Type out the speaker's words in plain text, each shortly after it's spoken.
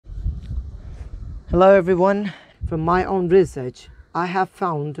Hello everyone. From my own research, I have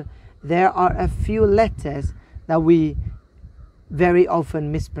found there are a few letters that we very often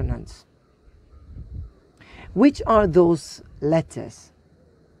mispronounce. Which are those letters?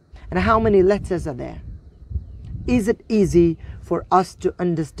 And how many letters are there? Is it easy for us to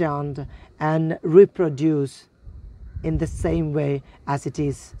understand and reproduce in the same way as it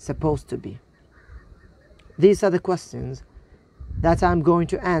is supposed to be? These are the questions that I'm going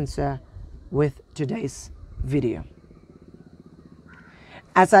to answer with today's video.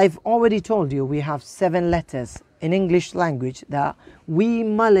 As I've already told you, we have 7 letters in English language that we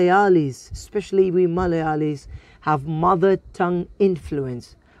Malayalees, especially we Malayalees, have mother tongue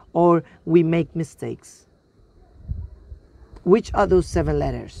influence, or we make mistakes. Which are those 7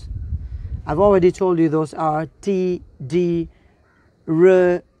 letters? I've already told you those are T, D,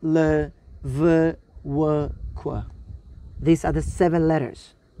 R, L, V, W, Q. These are the 7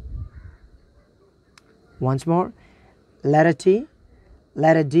 letters. Once more, letter T,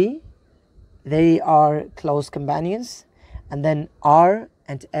 letter D, they are close companions, and then R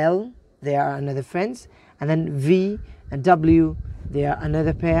and L, they are another friends, and then V and W, they are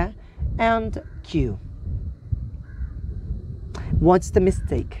another pair, and Q. What's the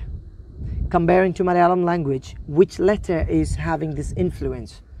mistake? Comparing to Malayalam language, which letter is having this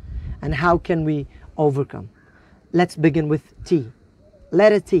influence, and how can we overcome? Let's begin with T.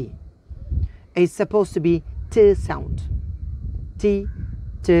 Letter T is supposed to be T sound. T,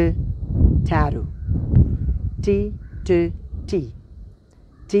 T, taru. T, T, T.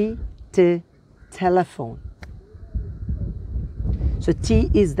 T, T, telephone. So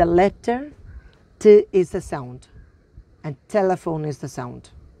T is the letter, T is the sound, and telephone is the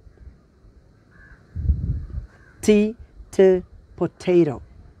sound. T, T, potato.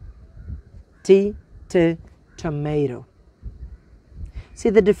 T, T, tomato. See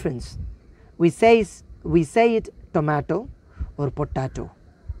the difference? We say it tomato or potato,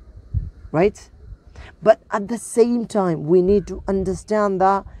 right? But at the same time, we need to understand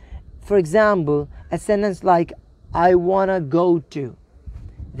that, for example, a sentence like I wanna go to,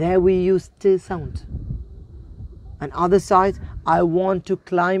 there we use T sound. On other side, I want to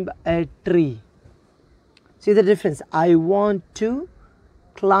climb a tree. See the difference? I want to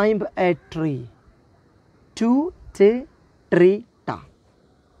climb a tree. To, T, tree, ta.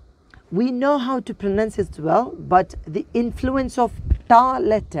 We know how to pronounce it well, but the influence of ta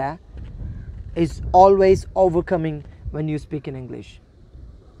letter is always overcoming when you speak in English.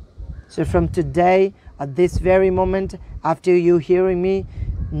 So from today, at this very moment, after you hearing me,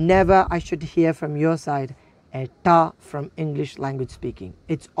 never I should hear from your side a ta from English language speaking.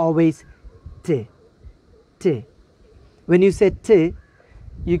 It's always t, t. When you say t,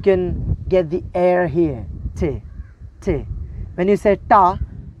 you can get the air here, t, t. When you say ta,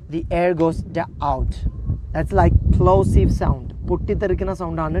 the air goes out. That's like plosive sound. Puttitharikana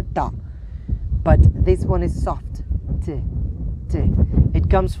sound aanu ta. But this one is soft. T, t. It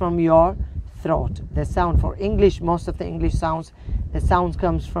comes from your throat. The sound for English, most of the English sounds, the sound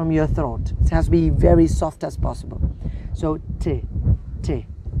comes from your throat. It has to be very soft as possible. So t, t.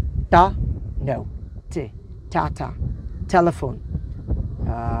 Ta, no. T, tata. Telephone.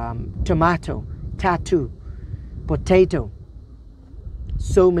 Tomato. Tattoo. Potato.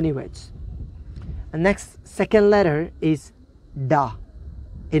 So many words. The next second letter is da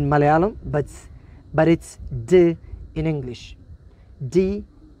in Malayalam, but it's d in English. D,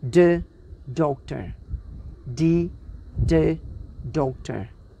 d, doctor. D, d, doctor.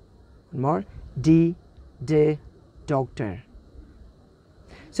 One more. D, d, doctor.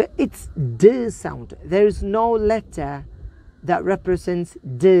 So it's d sound. There is no letter that represents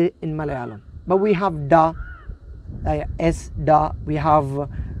d in Malayalam, but we have da. S da, we have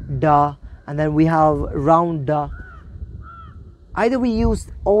da, and then we have round da. Either we use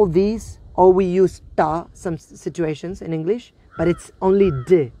all these or we use ta some situations in English, but it's only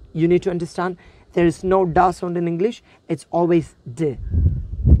d. You need to understand there is no da sound in English, it's always d.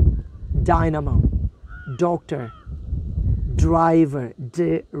 Dynamo, doctor, driver,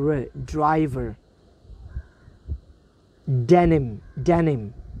 driver. Denim,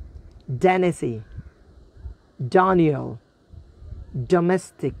 Denisi, Daniel,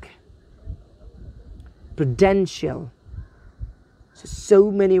 domestic, prudential. So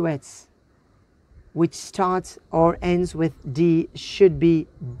many words which starts or ends with D should be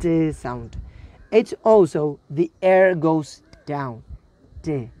D sound. It's also the air goes down.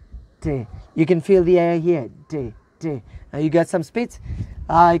 D, D. You can feel the air here. D, D. Now you got some spits.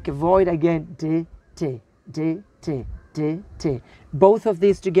 Like void again. D, D, D, D, D, D. Both of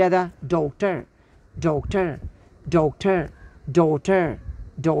these together. Doctor, doctor, daughter, daughter,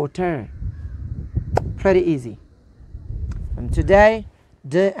 daughter. Pretty easy. And today,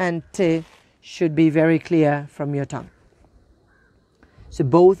 D and T should be very clear from your tongue. So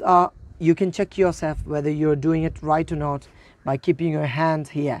both are, you can check yourself whether you're doing it right or not by keeping your hand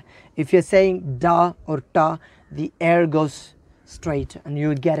here. If you're saying da or ta, the air goes straight and you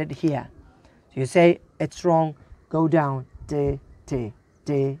would get it here. So you say it's wrong, go down, D, T,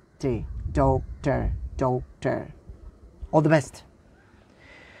 D, T, doctor, doctor. All the best.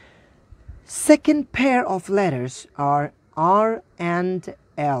 Second pair of letters are R and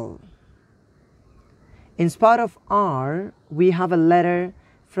L. In spot of R, we have a letter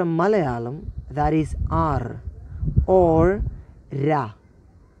from Malayalam that is R or Ra.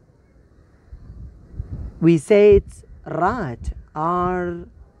 We say it's rat, R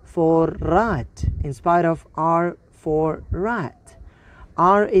for rat, in spite of R for rat.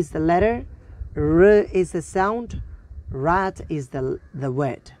 R is the letter, R is the sound, rat is the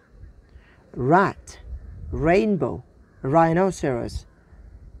word. Rat, rainbow, rhinoceros,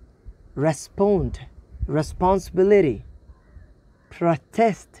 respond, responsibility,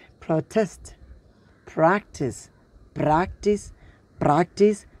 protest, protest, practice, practice,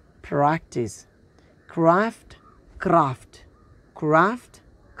 practice, practice, craft, craft, craft,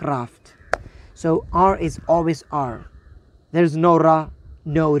 craft. So R is always R. There's no Ra,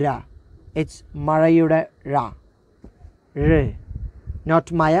 no Ra. It's Marayude Ra. R.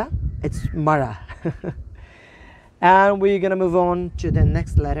 Not Maya, it's Mara. And we're going to move on to the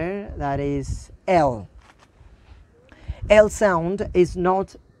next letter, that is L. L sound is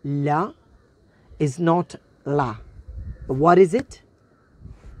not La, is not La. What is it?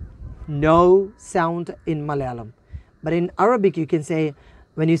 No sound in Malayalam. But in Arabic you can say,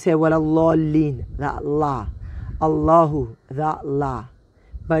 when you say Walallalin, that La, Allahu, that La.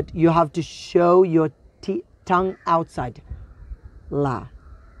 But you have to show your tongue outside. La.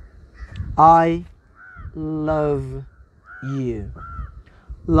 I love you.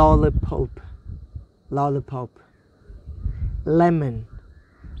 Lollipop, lollipop. Lemon,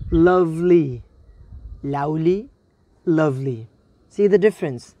 lovely, lovely, lovely. See the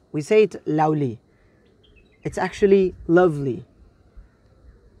difference? We say it lovely. It's actually lovely.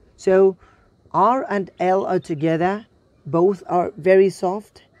 So R and L are together. Both are very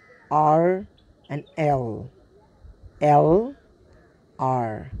soft. R and L. L,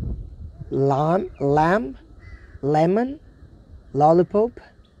 R. Lamb, lemon, lollipop,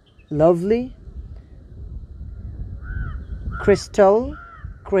 lovely, crystal,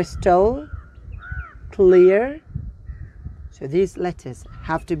 crystal, clear. So these letters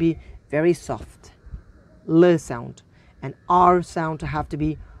have to be very soft, L sound, and R sound have to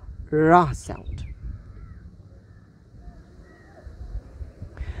be Ra sound.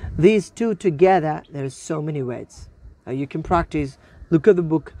 These two together, there are so many words. You can practice, look at the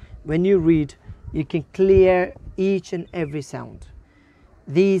book. When you read, you can clear each and every sound.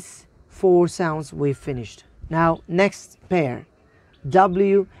 These 4 sounds we've finished. Now, next pair,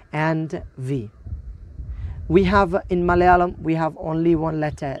 W and V. We have, in Malayalam, we have only one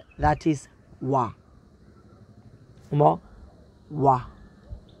letter, that is Wa. One more, Wa.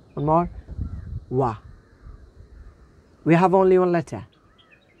 One more, Wa. We have only one letter.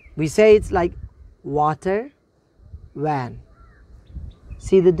 We say it's like water, van.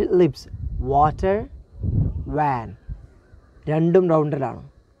 See the lips, water, van. Random rounded out.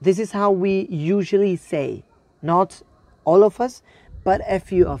 This is how we usually say, not all of us, but a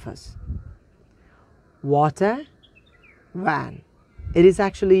few of us. Water, van. It is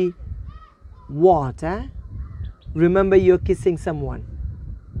actually water. Remember, you're kissing someone.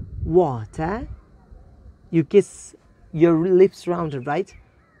 Water. You kiss, your lips rounded, right?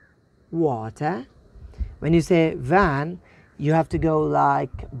 Water. When you say van, you have to go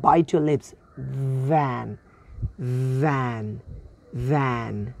like bite your lips. Van, van,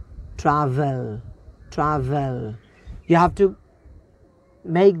 van. Travel, travel. You have to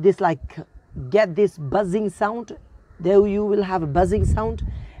make this like, get this buzzing sound. There you will have a buzzing sound,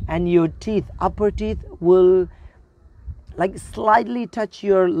 and your teeth, upper teeth, will like slightly touch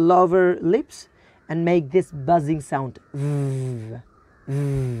your lower lips and make this buzzing sound. V,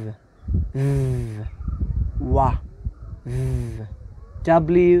 v, v. Wa. V.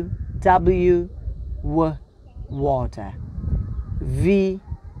 W, W, W, water. V,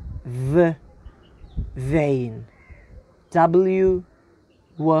 V, vein. W,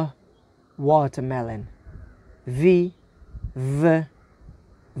 W, watermelon. V, V,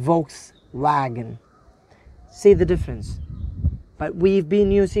 Volkswagen. See the difference? But we've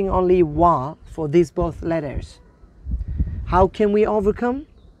been using only Wa for these both letters. How can we overcome?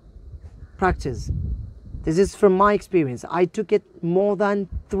 Practice. This is from my experience. I took it more than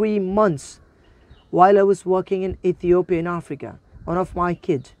 3 months While I was working in Ethiopia in Africa, one of my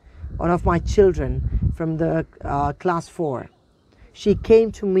children from the class 4, she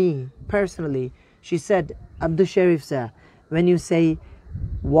came to me personally. She said, Abdul Sharif sir, when you say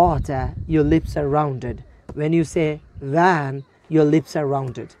water, your lips are rounded. When you say van, your lips are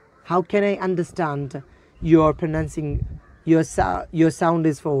rounded. How can I understand your pronouncing, your sound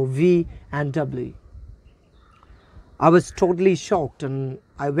is for V and W? I was totally shocked, and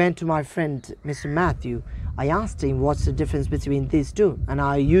I went to my friend Mr. Matthew. I asked him what's the difference between these two, and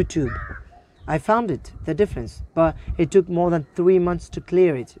I YouTube. I found it, the difference, but it took more than 3 months to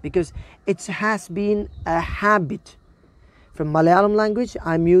clear it, because it has been a habit. From Malayalam language,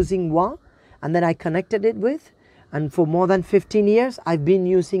 I'm using wa, and then I connected it with, and for more than 15 years, I've been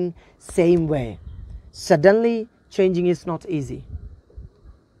using same way. Suddenly, changing is not easy.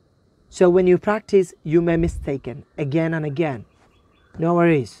 So when you practice, you may mistaken again and again. No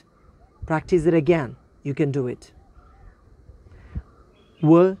worries. Practice it again. You can do it.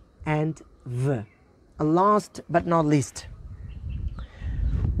 W and V. And last but not least,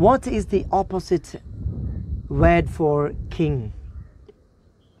 what is the opposite word for king?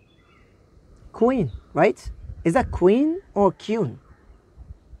 Queen, right? Is that queen or queen?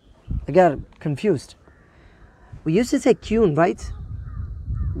 I got confused. We used to say queen, right?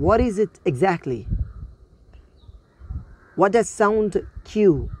 What is it exactly? What does sound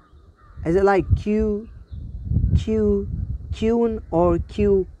Q? Is it like Q, queen or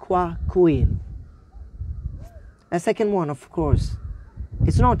Q, qua, queen? A second one, of course.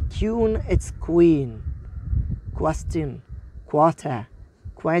 It's not queen, it's queen. Question, quarter,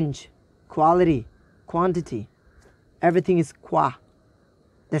 quench, quality, quantity. Everything is qua.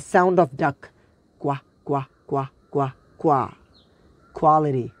 The sound of duck. Qua, qua, qua, qua, qua.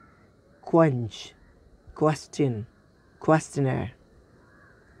 Quality, quench, question, questionnaire.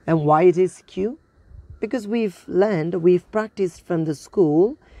 And why it is Q? Because we've practiced from the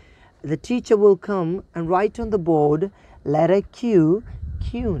school. The teacher will come and write on the board letter Q,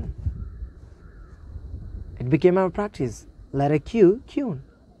 queen. It became our practice. Letter Q, queen.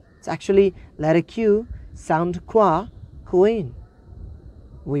 It's actually letter Q, sound qua, queen.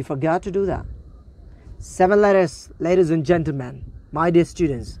 We forgot to do that. 7 letters, ladies and gentlemen, my dear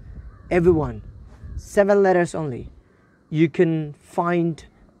students, everyone, 7 letters only. You can find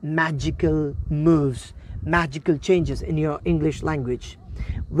magical moves, magical changes in your English language.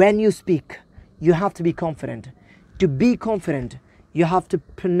 When you speak, you have to be confident. To be confident, you have to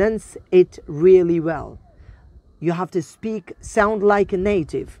pronounce it really well. You have to speak, sound like a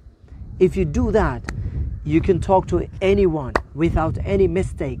native. If you do that, you can talk to anyone without any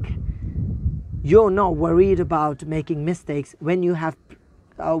mistake. You're not worried about making mistakes when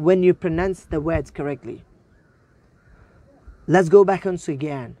you pronounce the words correctly. Let's go back once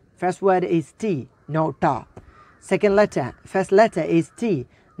again. First word is T, not ta. First letter is T,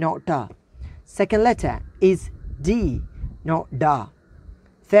 not ta. Second letter is D, not da.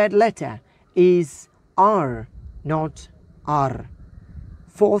 Third letter is R, not R.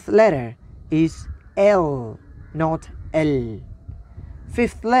 Fourth letter is L, not L.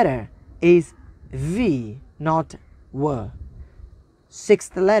 Fifth letter is V, not W.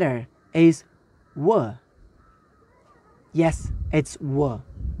 Sixth letter is W. Yes, it's W.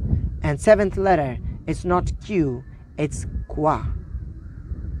 And seventh letter is not Q, it's qua.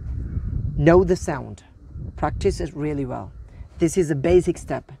 Know the sound. Practice it really well. This is a basic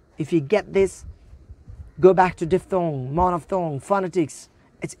step. If you get this, go back to diphthong, monophthong, phonetics.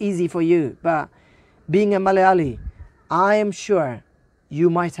 It's easy for you. But being a Malayali, I am sure you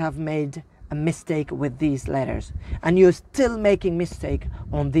might have made a mistake with these letters, and you're still making mistake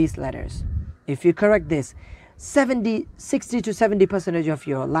on these letters. If you correct this, 60 to 70% of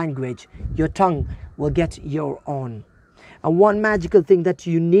your language, your tongue will get your own. And one magical thing that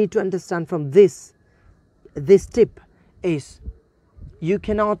you need to understand from this tip is you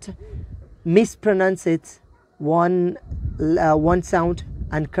cannot mispronounce it one sound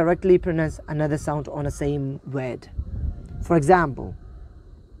and correctly pronounce another sound on the same word. For example,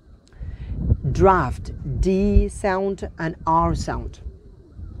 draft, D sound and R sound.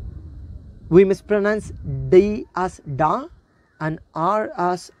 We mispronounce D as da and R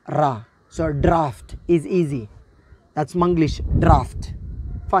as ra. So draft is easy. That's Manglish, draft.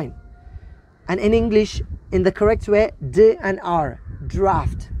 Fine. And in English, in the correct way, D and R,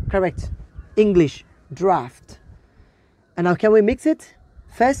 draft. Correct. English, draft. And now can we mix it?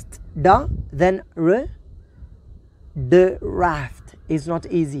 First da, then r. Draft is not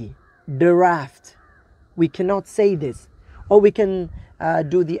easy. Draft. We cannot say this, or we can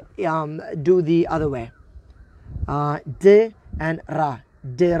do the other way. D and ra.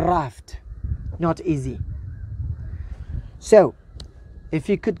 Draft. not easy. So if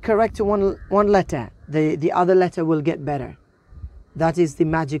you could correct one letter, the other letter will get better. That is the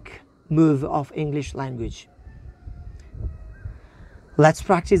magic move of English language. Let's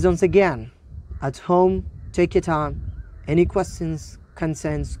practice once again. At home, take your time. Any questions,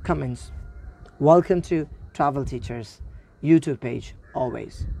 concerns, comments? Welcome to Travel Teachers YouTube page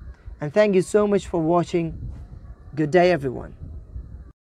always. And thank you so much for watching. Good day, everyone.